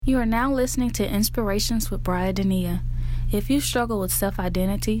You are now listening to Inspirations with Brian Dania. If you struggle with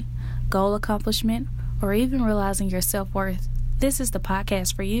self-identity, goal accomplishment, or even realizing your self-worth, this is the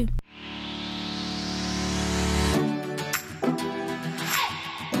podcast for you.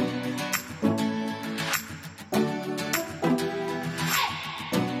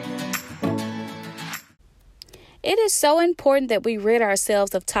 It is so important that we rid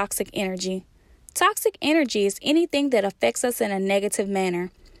ourselves of toxic energy. Toxic energy is anything that affects us in a negative manner.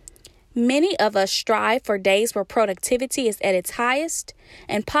 Many of us strive for days where productivity is at its highest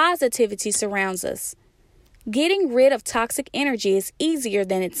and positivity surrounds us. Getting rid of toxic energy is easier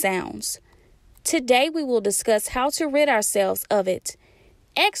than it sounds. Today we will discuss how to rid ourselves of it,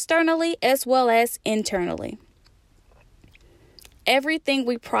 externally as well as internally. Everything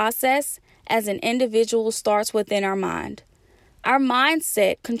we process as an individual starts within our mind. Our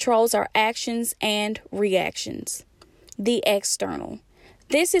mindset controls our actions and reactions. The external.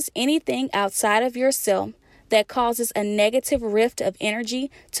 This is anything outside of yourself that causes a negative rift of energy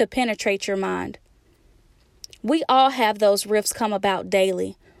to penetrate your mind. We all have those rifts come about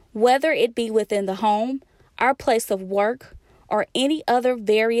daily, whether it be within the home, our place of work, or any other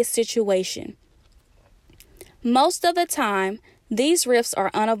various situation. Most of the time, these rifts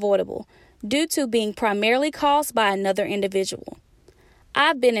are unavoidable due to being primarily caused by another individual.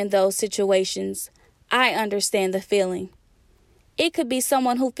 I've been in those situations. I understand the feeling. It could be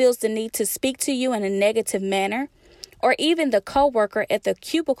someone who feels the need to speak to you in a negative manner, or even the coworker at the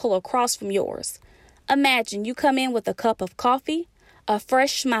cubicle across from yours. Imagine you come in with a cup of coffee, a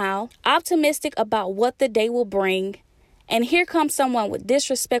fresh smile, optimistic about what the day will bring, and here comes someone with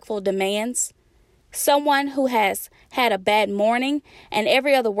disrespectful demands, someone who has had a bad morning and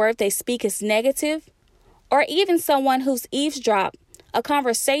every other word they speak is negative, or even someone who's eavesdropped a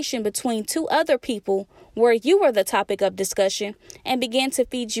conversation between two other people where you were the topic of discussion and began to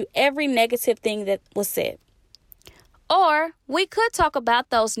feed you every negative thing that was said. Or we could talk about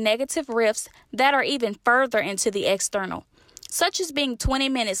those negative rifts that are even further into the external, such as being 20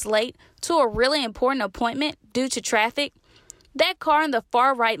 minutes late to a really important appointment due to traffic, that car in the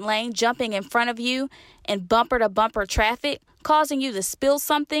far right lane jumping in front of you in bumper-to-bumper traffic, causing you to spill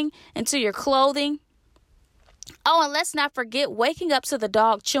something into your clothing. Oh, and let's not forget waking up to the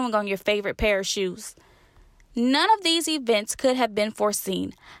dog chewing on your favorite pair of shoes. None of these events could have been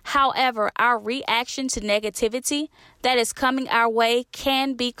foreseen. However, our reaction to negativity that is coming our way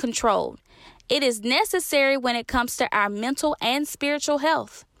can be controlled. It is necessary when it comes to our mental and spiritual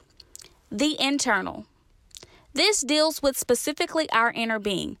health. The internal. This deals with specifically our inner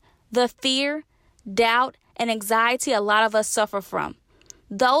being, the fear, doubt, and anxiety a lot of us suffer from.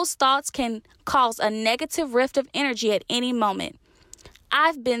 Those thoughts can cause a negative rift of energy at any moment.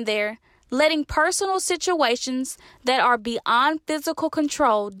 I've been there, letting personal situations that are beyond physical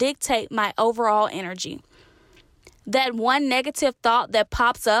control dictate my overall energy. That one negative thought that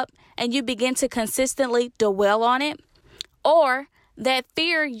pops up and you begin to consistently dwell on it, or that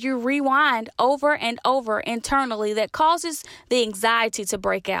fear you rewind over and over internally that causes the anxiety to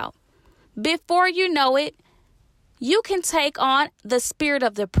break out. Before you know it, you can take on the spirit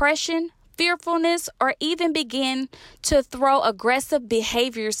of depression, fearfulness, or even begin to throw aggressive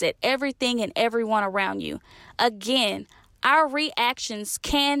behaviors at everything and everyone around you. Again, our reactions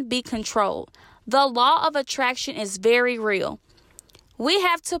can be controlled. The law of attraction is very real. We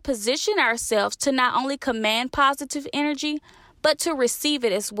have to position ourselves to not only command positive energy, but to receive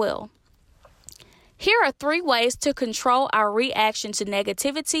it as well. Here are 3 ways to control our reaction to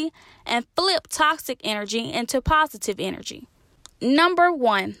negativity and flip toxic energy into positive energy. Number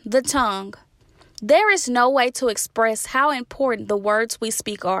 1, the tongue. There is no way to express how important the words we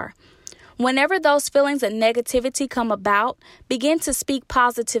speak are. Whenever those feelings of negativity come about, begin to speak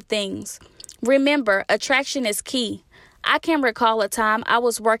positive things. Remember, attraction is key. I can recall a time I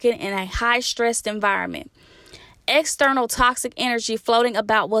was working in a high-stressed environment. External toxic energy floating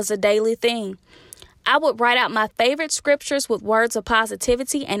about was a daily thing. I would write out my favorite scriptures with words of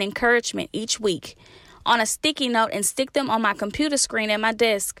positivity and encouragement each week on a sticky note and stick them on my computer screen at my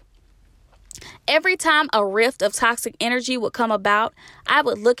desk. Every time a rift of toxic energy would come about, I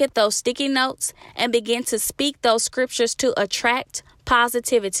would look at those sticky notes and begin to speak those scriptures to attract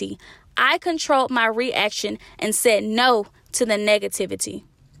positivity. I controlled my reaction and said no to the negativity.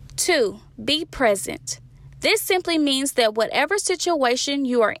 2, be present. This simply means that whatever situation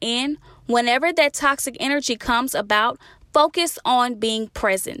you are in, whenever that toxic energy comes about, focus on being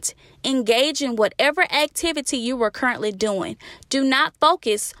present. Engage in whatever activity you are currently doing. Do not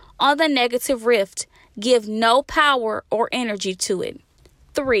focus on the negative rift. Give no power or energy to it.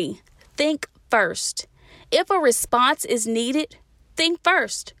 3, think first. If a response is needed, think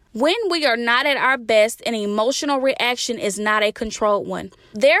first. When we are not at our best, an emotional reaction is not a controlled one.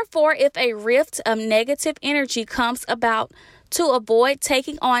 Therefore, if a rift of negative energy comes about, to avoid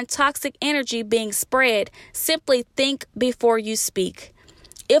taking on toxic energy being spread, simply think before you speak.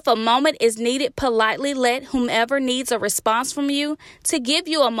 If a moment is needed, politely let whomever needs a response from you to give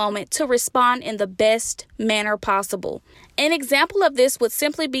you a moment to respond in the best manner possible. An example of this would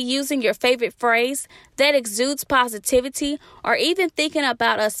simply be using your favorite phrase that exudes positivity, or even thinking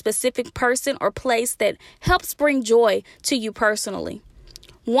about a specific person or place that helps bring joy to you personally.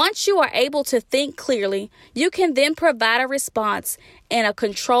 Once you are able to think clearly, you can then provide a response in a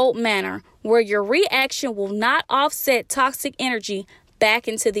controlled manner where your reaction will not offset toxic energy back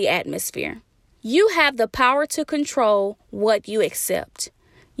into the atmosphere. You have the power to control what you accept.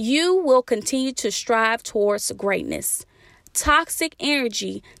 You will continue to strive towards greatness. Toxic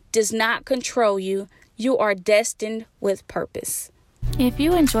energy does not control you. You are destined with purpose. If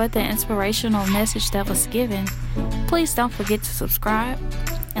you enjoyed the inspirational message that was given, please don't forget to subscribe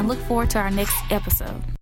and look forward to our next episode.